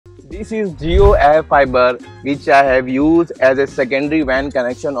This is Jio AirFiber, which I have used as a secondary WAN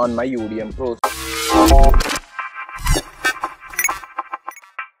connection on my UDM Pro.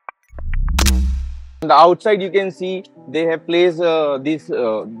 On the outside, you can see they have placed this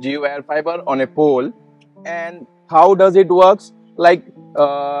Jio AirFiber on a pole. And how does it works? Like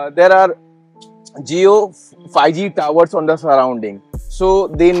there are Jio 5G towers on the surrounding. So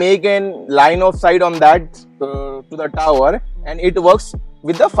they make a line of sight on that to the tower, and it works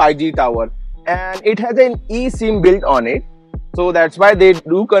with the 5G tower, and it has an eSIM built on it. So that's why they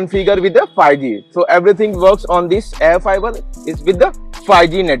do configure with the 5G. So everything works on this AirFiber is with the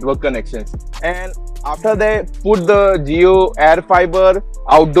 5G network connections. And after they put the Jio AirFiber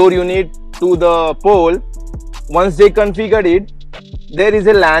outdoor unit to the pole, once they configured it, there is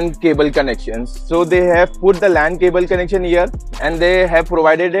a LAN cable connection. So they have put the LAN cable connection here, and they have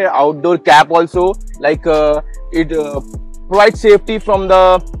provided an outdoor cap also, like it provides safety from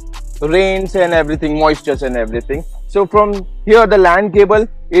the rains and everything, moistures and everything. So from here the LAN cable,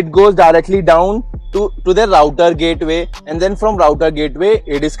 it goes directly down to the router gateway, and then from router gateway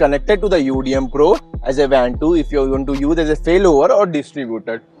it is connected to the UDM Pro as a WAN 2 if you want to use as a failover or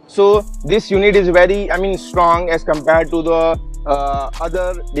distributed. So this unit is very strong as compared to the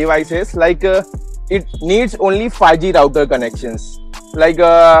other devices. Like it needs only 5G router connections. Like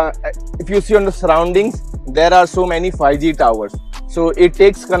if you see on the surroundings, there are so many 5G towers. So it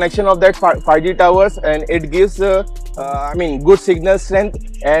takes connection of that 5G towers, and it gives good signal strength,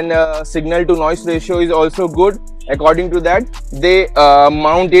 and signal to noise ratio is also good. According to that, they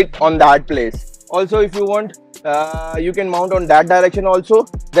mount it on that place. Also, if you want, you can mount on that direction also.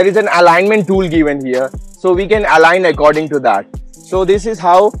 There is an alignment tool given here, so we can align according to that. So this is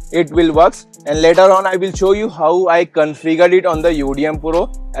how it will work, and later on I will show you how I configured it on the UDM Pro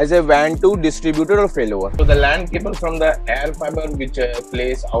as a WAN 2 distributed or failover. So the LAN cable from the AirFiber, which I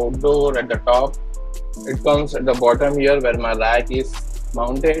place outdoor at the top, it comes at the bottom here where my rack is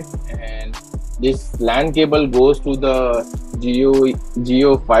mounted, and this LAN cable goes to the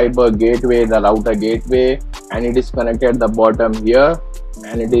Jio fiber gateway, the router gateway, and it is connected at the bottom here,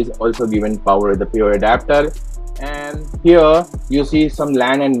 and it is also given power with the pure adapter. And here you see some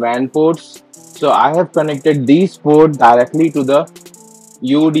LAN and WAN ports. So I have connected these ports directly to the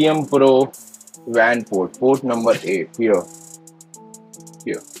UDM Pro WAN port number 8 here,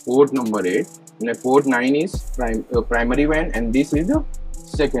 port number 8, and port 9 is primary WAN, and this is the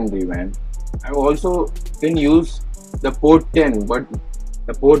secondary WAN. I also can use the port 10, but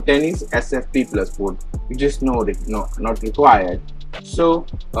the port 10 is SFP plus port, which is not required. So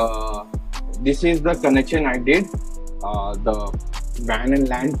this is the connection I did. The WAN and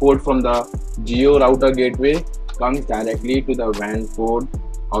LAN port from the Jio router gateway comes directly to the WAN port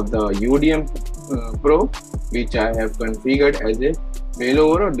of the UDM Pro, which I have configured as a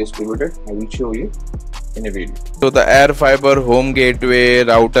failover or distributed. I will show you in a video. So the AirFiber home gateway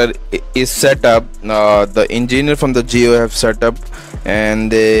router is set up. The engineer from the Jio have set up, and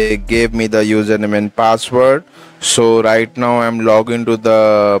they gave me the username and password. So right now I'm logged into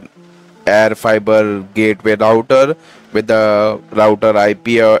the AirFiber gateway router with the router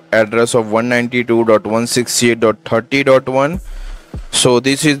IP address of 192.168.30.1. so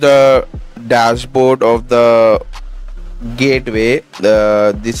this is the dashboard of the gateway.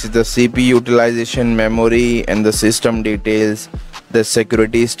 This is the CPU utilization, memory, and the system details, the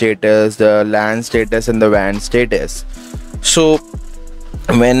security status, the LAN status, and the WAN status. So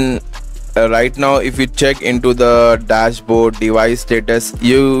when right now if you check into the dashboard device status,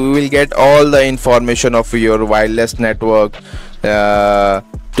 you will get all the information of your wireless network,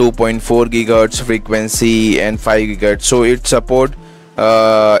 2.4 gigahertz frequency and 5 gigahertz. So it support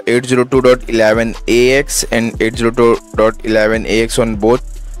 802.11ax and 802.11ax on both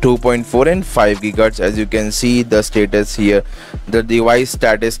 2.4 and 5 gigahertz. As you can see the status here, the device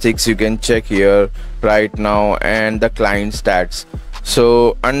statistics you can check here right now, and the client stats.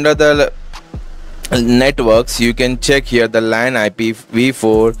 So under the networks you can check here the LAN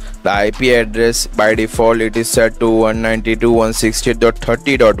IPv4, the IP address by default it is set to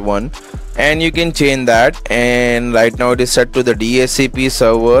 192.168.30.1, and you can change that, and right now it is set to the DHCP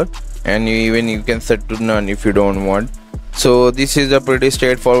server, and you can set to none if you don't want. So this is a pretty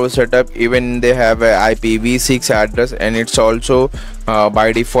straightforward setup. Even they have a IPv6 address, and it's also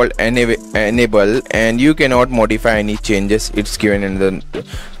by default enable, and you cannot modify any changes. It's given in the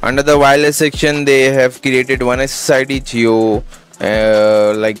under the wireless section. They have created one SSID Jio,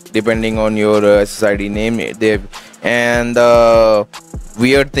 like depending on your SSID name they have, and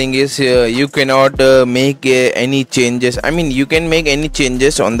weird thing is you cannot make any changes. I mean, you can make any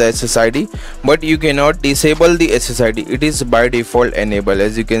changes on the SSID, but you cannot disable the SSID. It is by default enable.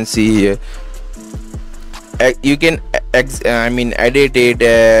 As you can see here, you can edit it,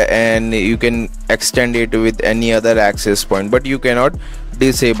 and you can extend it with any other access point, but you cannot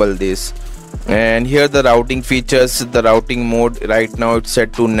disable this. And here the routing features, the routing mode right now it's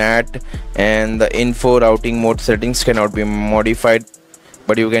set to NAT, and the info routing mode settings cannot be modified,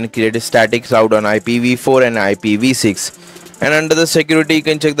 but you can create a static route on IPv4 and IPv6. And under the security, you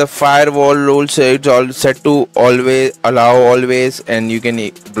can check the firewall rules. It's all set to always allow always, and you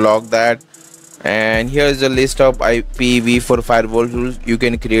can block that. And here is a list of IPv4 firewall rules. You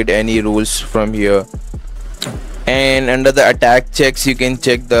can create any rules from here. And under the attack checks, you can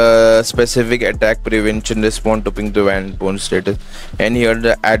check the specific attack prevention response to ping to endpoint status. And here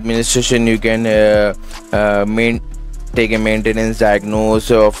the administration, you can take a maintenance diagnose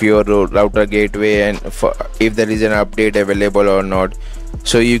of your router gateway, and if there is an update available or not,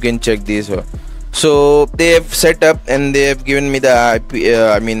 so you can check this. So they have set up and they have given me the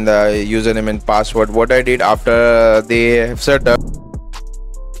the username and password. What I did after they have set up,